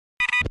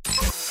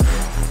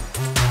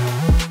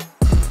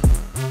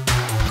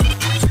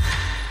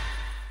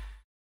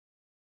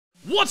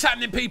What's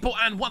happening, people?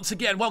 And once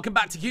again, welcome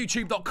back to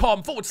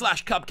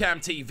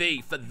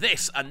youtube.com/CubCamTV for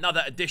this,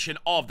 another edition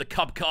of the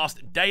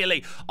CubCast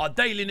Daily, our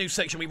daily news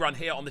section we run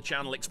here on the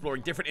channel,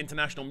 exploring different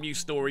international news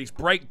stories,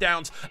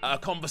 breakdowns,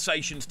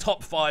 conversations,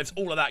 top fives,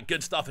 all of that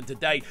good stuff. And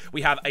today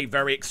we have a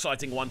very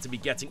exciting one to be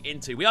getting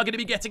into. We are going to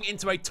be getting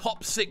into a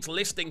top 6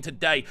 listing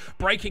today,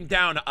 breaking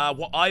down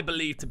what I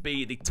believe to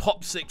be the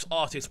top 6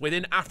 artists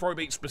within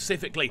Afrobeat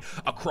specifically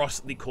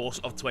across the course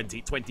of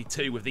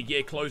 2022. With the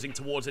year closing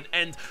towards an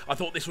end, I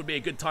thought this would be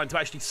a good time to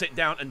actually sit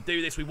down and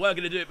do this. We were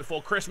going to do it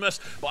before Christmas,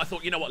 but I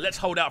thought, you know what, let's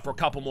hold out for a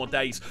couple more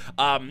days.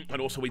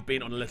 And also we've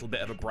been on a little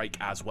bit of a break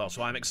as well,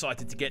 so I'm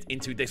excited to get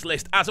into this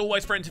list. As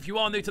always, friends, if you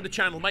are new to the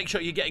channel, make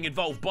sure you're getting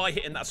involved by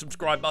hitting that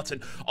subscribe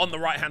button on the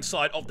right hand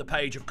side of the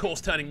page, of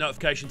course turning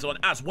notifications on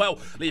as well,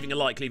 leaving a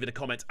like, leaving a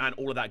comment, and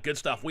all of that good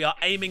stuff. We are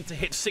aiming to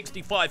hit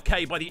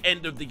 65k by the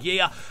end of the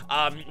year.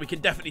 We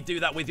can definitely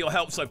do that with your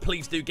help, so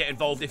please do get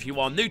involved if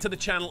you are new to the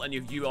channel and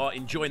if you are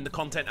enjoying the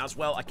content as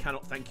well. I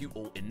cannot thank you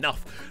all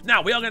enough.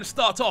 Now, we are going to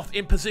start off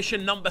in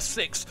position number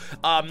 6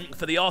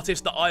 for the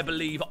artists that I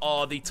believe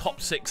are the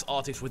top 6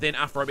 artists within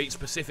Afrobeat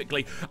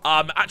specifically.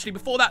 Actually,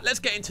 before that, let's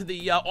get into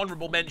the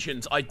honourable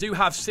mentions. I do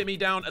have Simi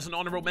down as an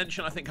honourable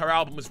mention. I think her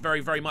album was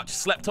very, very much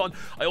slept on.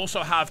 I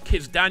also have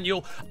Kiz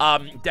Daniel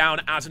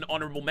down as an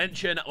honourable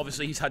mention.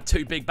 Obviously, he's had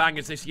 2 big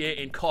bangers this year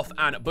in Koth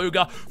and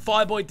Booga.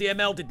 Fireboy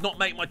DML did not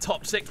make my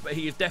top 6, but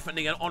he is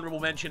definitely an honourable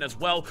mention as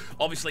well.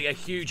 Obviously, a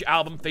huge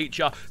album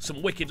feature,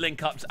 some wicked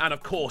link-ups, and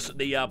of course,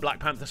 the Black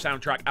Panther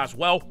soundtrack as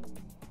well.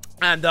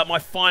 And my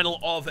final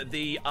of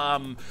the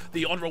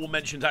honourable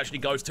mentions actually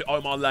goes to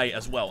Omar Lay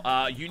as well.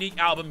 Unique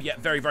album, yet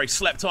very, very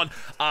slept on.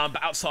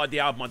 But outside the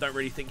album, I don't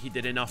really think he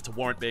did enough to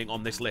warrant being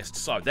on this list.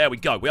 So there we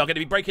go. We are going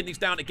to be breaking these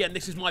down. Again,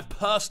 this is my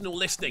personal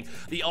listing,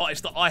 the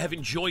artists that I have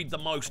enjoyed the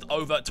most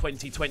over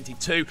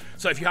 2022.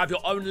 So if you have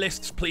your own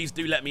lists, please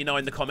do let me know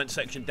in the comment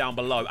section down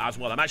below as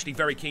well. I'm actually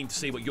very keen to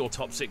see what your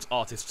top 6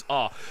 artists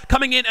are.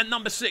 Coming in at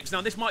number 6.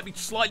 Now, this might be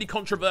slightly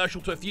controversial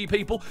to a few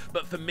people,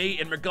 but for me,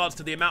 in regards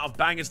to the amount of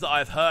bangers that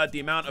I've heard, the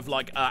amount of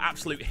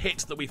absolute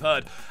hits that we've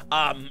heard,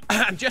 and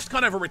just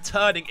kind of a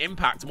returning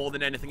impact more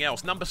than anything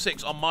else. Number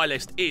 6 on my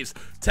list is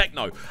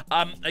Techno.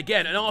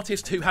 Again, an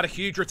artist who had a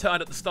huge return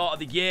at the start of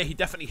the year. He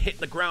definitely hit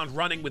the ground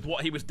running with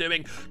what he was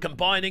doing,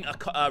 combining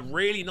a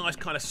really nice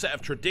kind of set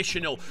of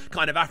traditional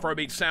kind of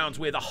Afrobeat sounds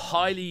with a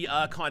highly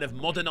kind of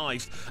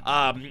modernized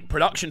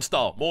production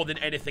style more than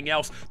anything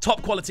else.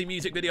 Top quality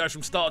music videos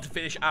from start to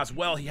finish as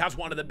well. He has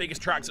one of the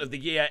biggest tracks of the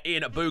year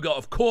in Booga,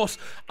 of course,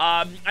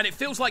 and it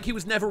feels like he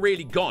was never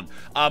really gone.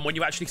 When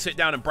you actually sit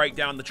down and break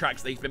down the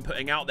tracks that he's been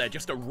putting out there,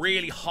 just a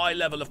really high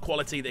level of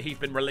quality that he's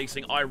been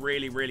releasing. I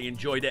really, really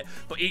enjoyed it.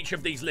 For each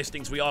of these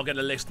listings, we are going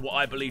to list what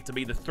I believe to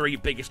be the 3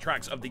 biggest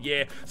tracks of the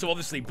year. So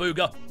obviously,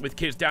 Booga with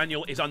Kiz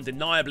Daniel is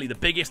undeniably the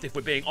biggest, if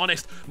we're being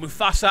honest.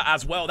 Mufasa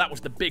as well, that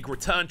was the big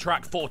return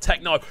track for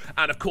Techno.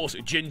 And of course,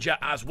 Ginger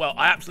as well.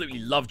 I absolutely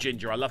love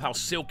Ginger. I love how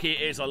silky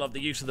it is. I love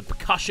the use of the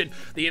percussion.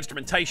 The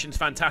instrumentation's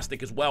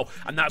fantastic as well.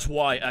 And that's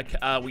why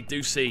we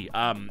do see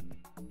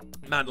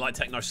Man Like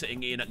Techno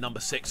sitting in at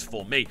number 6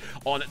 for me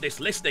on this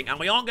listing. And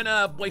we aren't going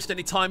to waste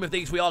any time with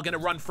these. We are going to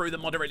run through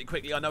them moderately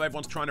quickly. I know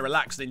everyone's trying to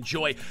relax and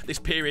enjoy this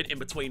period in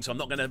between, so I'm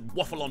not going to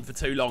waffle on for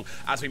too long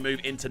as we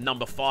move into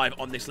number 5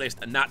 on this list,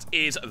 and that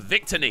is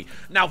Victony.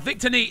 Now,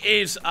 Victony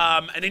is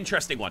an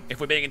interesting one, if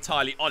we're being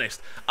entirely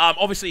honest.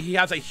 Obviously, he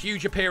has a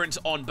huge appearance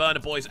on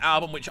Burna Boy's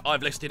album, which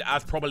I've listed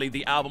as probably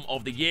the album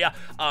of the year.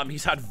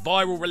 He's had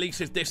viral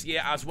releases this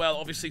year as well.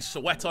 Obviously,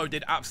 Soweto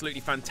did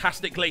absolutely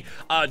fantastically.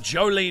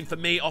 Jolene, for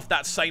me, off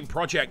that same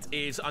project,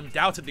 is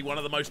undoubtedly one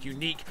of the most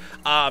unique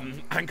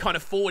and kind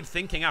of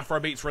forward-thinking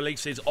Afrobeats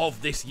releases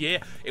of this year.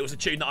 It was a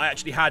tune that I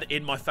actually had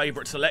in my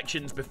favourite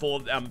selections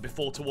before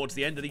towards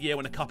the end of the year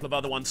when a couple of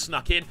other ones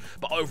snuck in.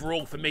 But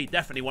overall, for me,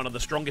 definitely one of the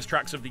strongest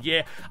tracks of the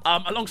year.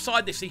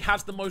 Alongside this, he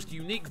has the most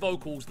unique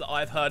vocals that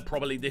I've heard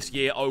probably this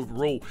year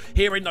overall.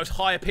 Hearing those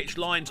higher pitched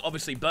lines,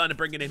 obviously Burna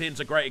bringing him in is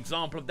a great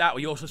example of that.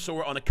 We also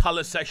saw it on a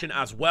Colours session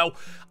as well.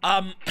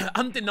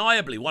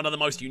 Undeniably one of the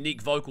most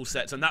unique vocal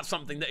sets, and that's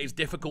something that is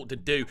difficult to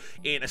do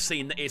in a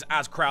scene that is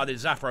as crowded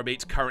as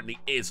Afrobeats currently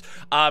is.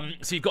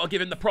 So you've got to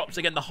give him the props.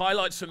 Again, the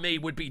highlights for me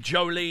would be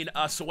Jolene,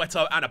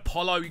 Soweto, and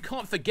Apollo. You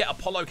can't forget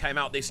Apollo came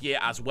out this year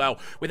as well.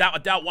 Without a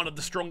doubt, one of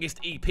the strongest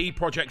EP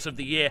projects of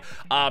the year.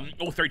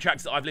 All 3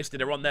 tracks that I've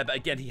listed are on there, but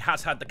again, he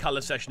has had the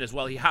Colours session as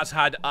well. He has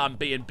had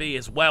B&B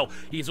as well.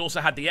 He's also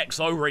had the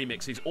XO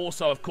remix. He's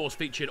also, of course,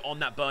 featured on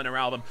that Burna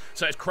album.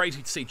 So it's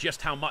crazy to see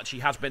just how much he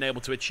has been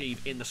able to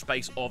achieve in the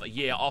space of a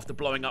year after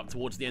blowing up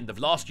towards the end of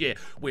last year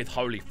with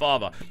Holy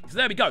Father. So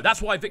there we go.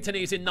 That's why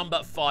Victony is in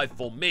number 5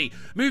 for me.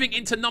 Moving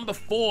into number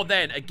 4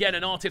 then. Again,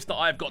 an artist that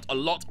I've got a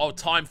lot of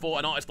time for,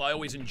 an artist that I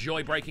always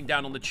enjoy breaking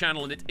down on the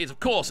channel, and it is, of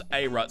course,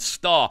 Ayra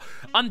Starr.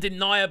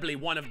 Undeniably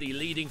one of the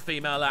leading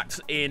female acts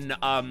in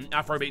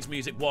Afrobeats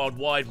music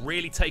worldwide,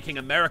 really taking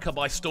America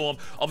by storm.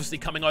 Obviously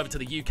coming over to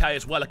the UK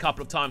as well a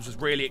couple of times was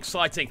really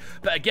exciting.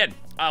 But again,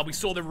 we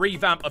saw the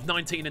revamp of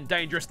 19 and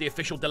Dangerous, the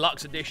official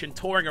deluxe edition,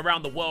 touring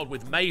around the world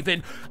with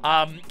Maven.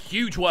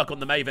 Huge work on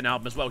the Maven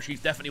album as well. She's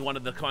definitely one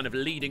of the kind of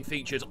lead leading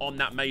features on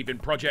that Maven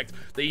project.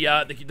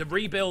 The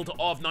rebuild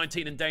of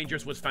 19 and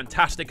Dangerous was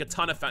fantastic. A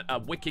ton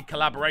of wicked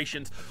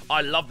collaborations.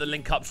 I love the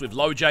link-ups with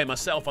Loj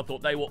myself. I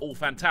thought they were all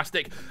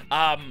fantastic.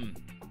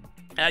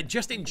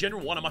 Just in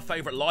general, one of my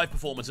favorite live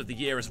performers of the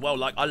year as well.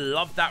 Like, I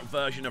love that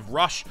version of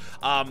Rush,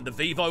 the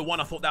Vivo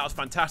one. I thought that was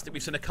fantastic.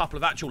 We've seen a couple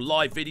of actual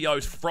live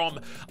videos from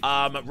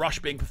Rush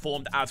being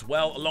performed as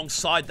well.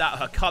 Alongside that,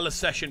 her color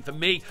session, for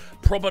me,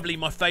 probably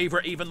my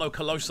favorite, even though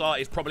Kolosar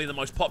is probably the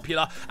most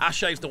popular.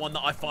 ASAKE is the one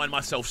that I find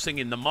myself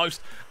singing the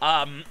most.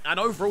 And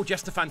overall,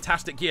 just a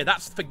fantastic year.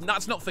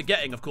 That's not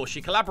forgetting, of course,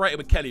 she collaborated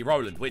with Kelly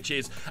Rowland, which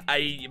is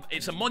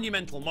it's a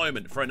monumental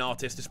moment for an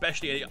artist,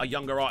 especially a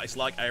younger artist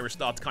like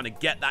Aerostar, to kind of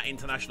get that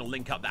international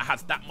link up that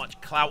has that much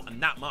clout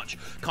and that much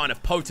kind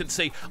of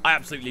potency. I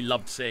absolutely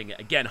loved seeing it.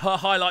 Again, her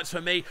highlights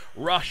for me: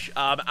 Rush,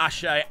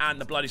 ASAKE,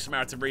 and the Bloody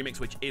Samaritan remix,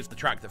 which is the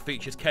track that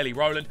features Kelly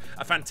Rowland.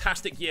 A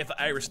fantastic year for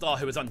Aerostar,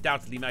 who has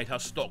undoubtedly made her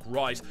stock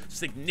rise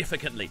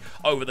significantly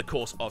over the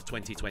course of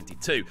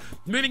 2022.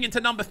 Moving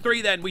into number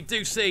 3, then, we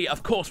do see,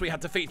 of course, we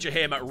had to feature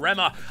him at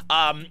REMA.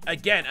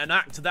 Again, an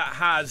act that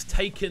has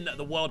taken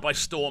the world by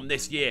storm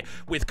this year,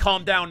 with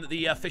Calm Down,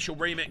 the official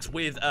remix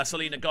with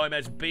Selena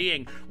Gomez,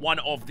 being one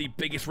of the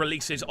biggest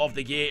releases of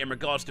the year in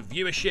regards to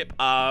viewership.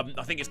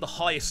 I think it's the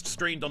highest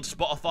streamed on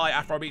Spotify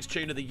Afrobeats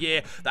tune of the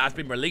year that has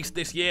been released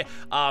this year.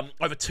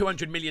 Over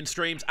 200 million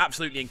streams,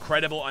 absolutely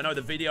incredible. I know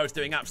the video is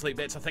doing absolute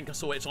bits. I think I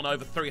saw it's on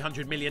over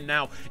 300 million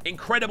now.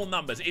 Incredible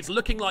numbers. It's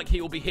looking like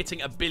he will be hitting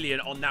 $1 billion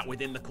on that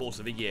within the course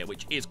of a year,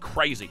 which is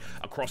crazy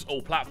across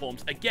all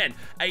platforms. Again,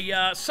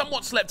 a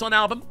somewhat slept on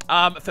album.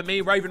 For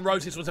me, Raven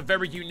Roses was a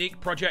very unique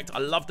project. I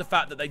love the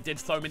fact that they did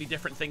so many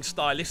different things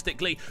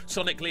stylistically.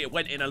 Sonically, it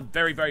went in a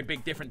very, very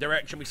big different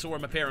direction. We saw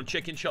him appear on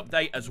Chicken Shop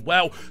Day as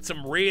well.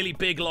 Some really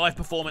big live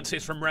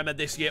performances from REMA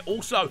this year.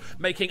 Also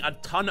making a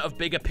ton of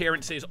big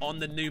appearances on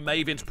the new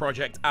Mavens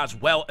project, as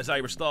well as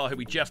Aerostar, who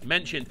we just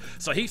mentioned.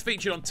 So he's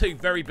featured on 2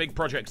 very big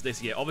projects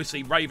this year.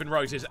 Obviously, Raven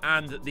Roses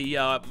and the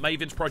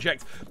Mavens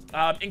project.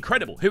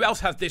 Incredible. Who else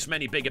has this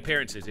many big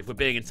appearances, if we're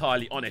being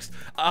entirely honest?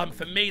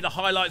 For me, the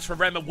highlights for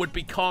REMA would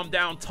be Calm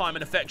Down, Time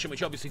and Affection,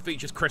 which obviously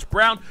features Chris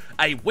Brown.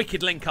 A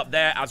wicked link up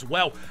there as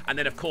well. And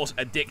then, of course,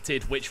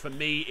 Addicted, which for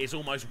me is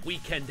almost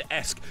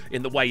Weekend-esque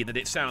in the way that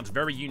it sounds,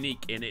 very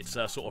unique in its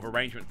sort of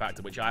arrangement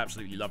factor, which I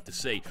absolutely love to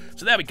see.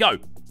 So there we go.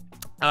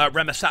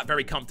 REMA sat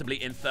very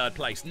comfortably in 3rd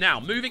place.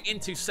 Now, moving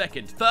into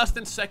 2nd. 1st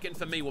and 2nd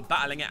for me were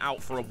battling it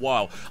out for a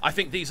while. I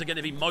think these are going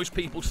to be most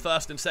people's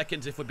 1st and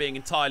 2nds, if we're being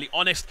entirely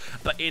honest.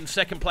 But in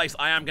 2nd place,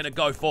 I am going to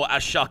go for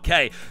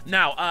ASAKE.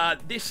 Now,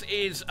 this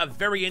is a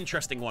very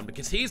interesting one,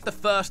 because he's the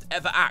first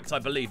ever act, I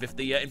believe, if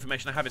the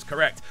information I have is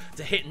correct,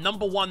 to hit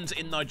 #1s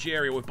in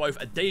Nigeria with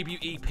both a debut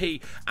EP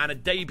and a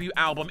debut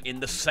album in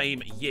the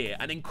same year.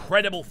 An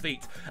incredible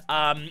feat.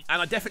 And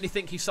I definitely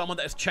think he's someone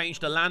that has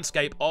changed the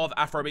landscape of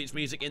Afrobeats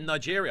music in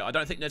Nigeria. I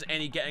don't think there's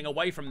any getting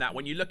away from that.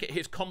 When you look at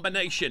his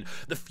combination,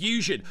 the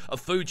fusion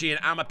of Fuji and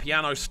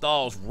Amapiano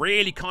styles,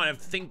 really kind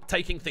of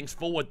taking things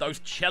forward, those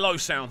cello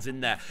sounds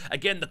in there.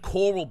 Again, the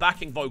choral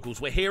backing vocals,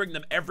 we're hearing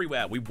them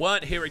everywhere. We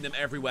weren't hearing them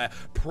everywhere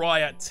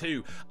prior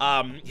to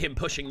him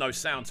pushing those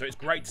sounds. So it's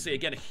great to see.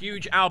 Again, a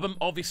huge album,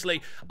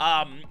 obviously,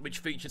 which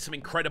featured some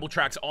incredible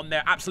tracks on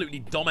there. Absolutely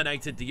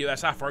dominated the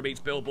US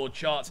Afrobeats Billboard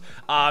charts.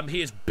 He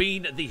has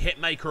been the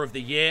hitmaker of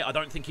the year. I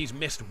don't think he's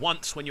missed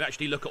once when you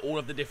actually look at all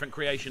of the different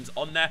creations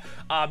on there.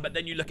 But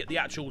then you look at the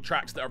actual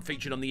tracks that are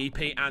featured on the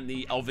EP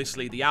and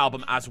obviously the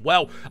album as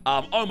well.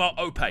 Omo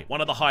Ope, one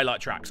of the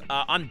highlight tracks,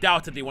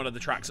 undoubtedly one of the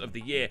tracks of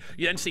the year.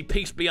 You then see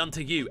Peace Be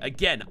Unto You,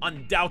 again,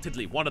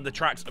 undoubtedly one of the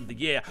tracks of the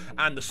year.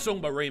 And the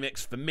Sungba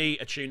remix, for me,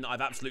 a tune that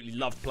I've absolutely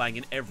loved playing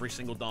in every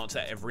single dance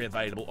at every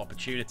available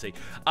opportunity.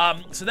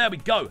 So there we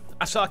go.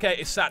 ASAKE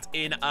is sat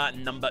in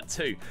number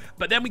 2.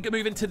 But then we can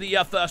move into the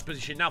 1st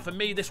position. Now, for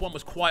me, this one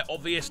was quite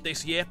obvious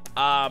this year.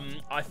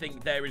 I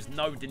think there is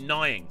no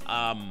denying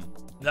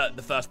that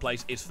the 1st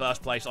place is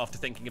 1st place after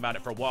thinking about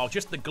it for a while.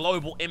 Just the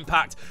global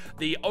impact,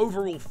 the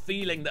overall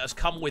feeling that has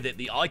come with it,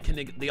 the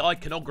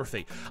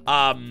iconography.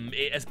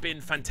 It has been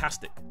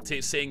fantastic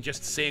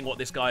seeing what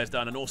this guy has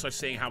done, and also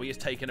seeing how he has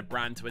taken a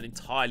brand to an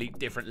entirely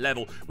different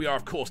level. We are,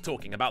 of course,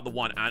 talking about the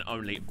one and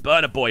only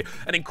Burna Boy.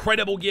 An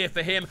incredible year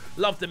for him.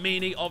 Love the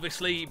Meanie,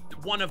 obviously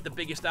one of the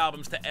biggest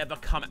albums to ever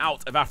come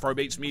out of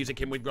Afrobeats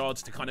music in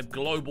regards to kind of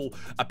global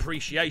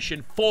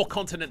appreciation. 4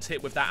 continents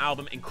hit with that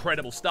album.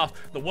 Incredible stuff.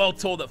 The world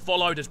tour that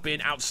followed has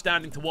been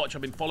outstanding to watch.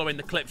 I've been following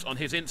the clips on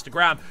his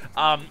Instagram.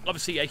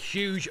 Obviously a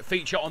huge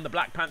feature on the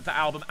Black Panther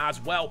album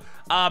as well.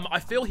 I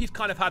feel he's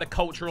kind of had a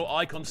cultural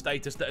icon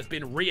status that has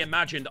been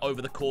reimagined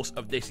over the course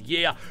of this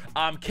year.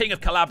 King of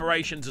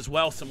collaborations as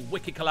well. Some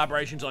wicked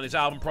collaborations on his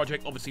album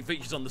project. Obviously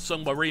features on the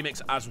Sungba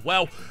remix as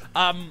well.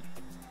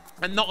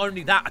 And not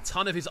only that, a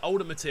ton of his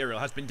older material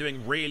has been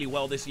doing really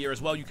well this year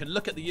as well. You can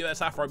look at the US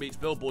Afrobeats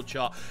Billboard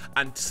chart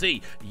and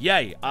see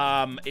Ye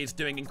is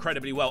doing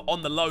incredibly well.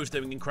 On the Low's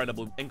doing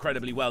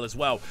incredibly well as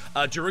well.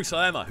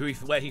 Jerusalema,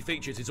 where he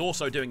features, is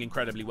also doing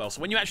incredibly well.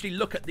 So when you actually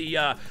look at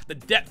the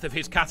depth of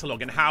his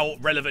catalogue and how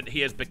relevant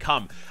he has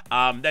become,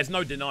 there's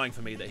no denying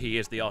for me that he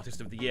is the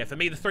artist of the year. For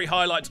me, the 3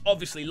 highlights,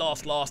 obviously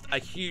Last, a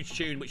huge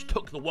tune which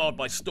took the world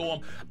by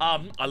storm.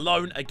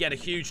 Alone, again, a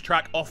huge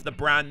track off the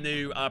brand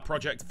new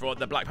project for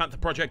the Black Panther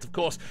project, of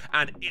course,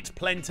 and It's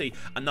Plenty,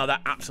 another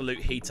absolute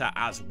heater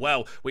as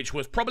well, which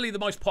was probably the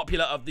most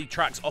popular of the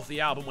tracks off the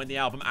album when the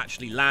album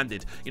actually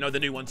landed. You know, the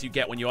new ones you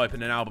get when you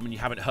open an album and you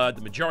haven't heard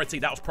the majority.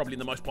 That was probably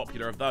the most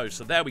popular of those.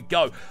 So there we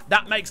go.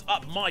 That makes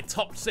up my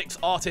top 6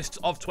 artists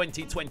of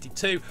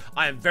 2022.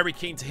 I am very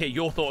keen to hear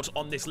your thoughts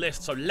on this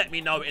list, so let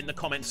me know in the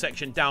comments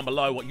section down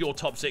below what your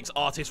top 6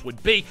 artists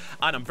would be,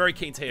 and I'm very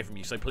keen to hear from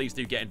you, so please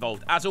do get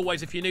involved. As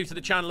always, if you're new to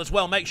the channel as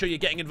well, make sure you're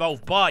getting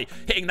involved by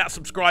hitting that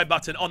subscribe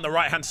button on the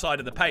right-hand side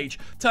of the page,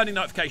 turning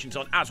notifications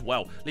on as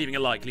well, leaving a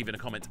like, leaving a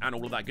comment, and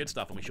all of that good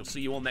stuff. And we shall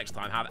see you all next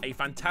time. Have a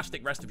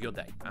fantastic rest of your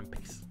day, and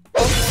peace.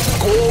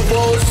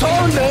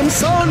 Them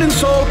sounding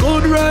so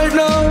good right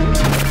now,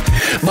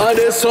 but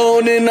they're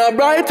sounding a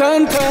bright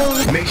and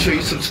town. Make sure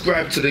you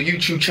subscribe to the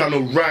YouTube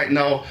channel right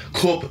now,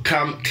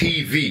 CubCast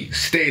TV.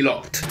 Stay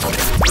locked.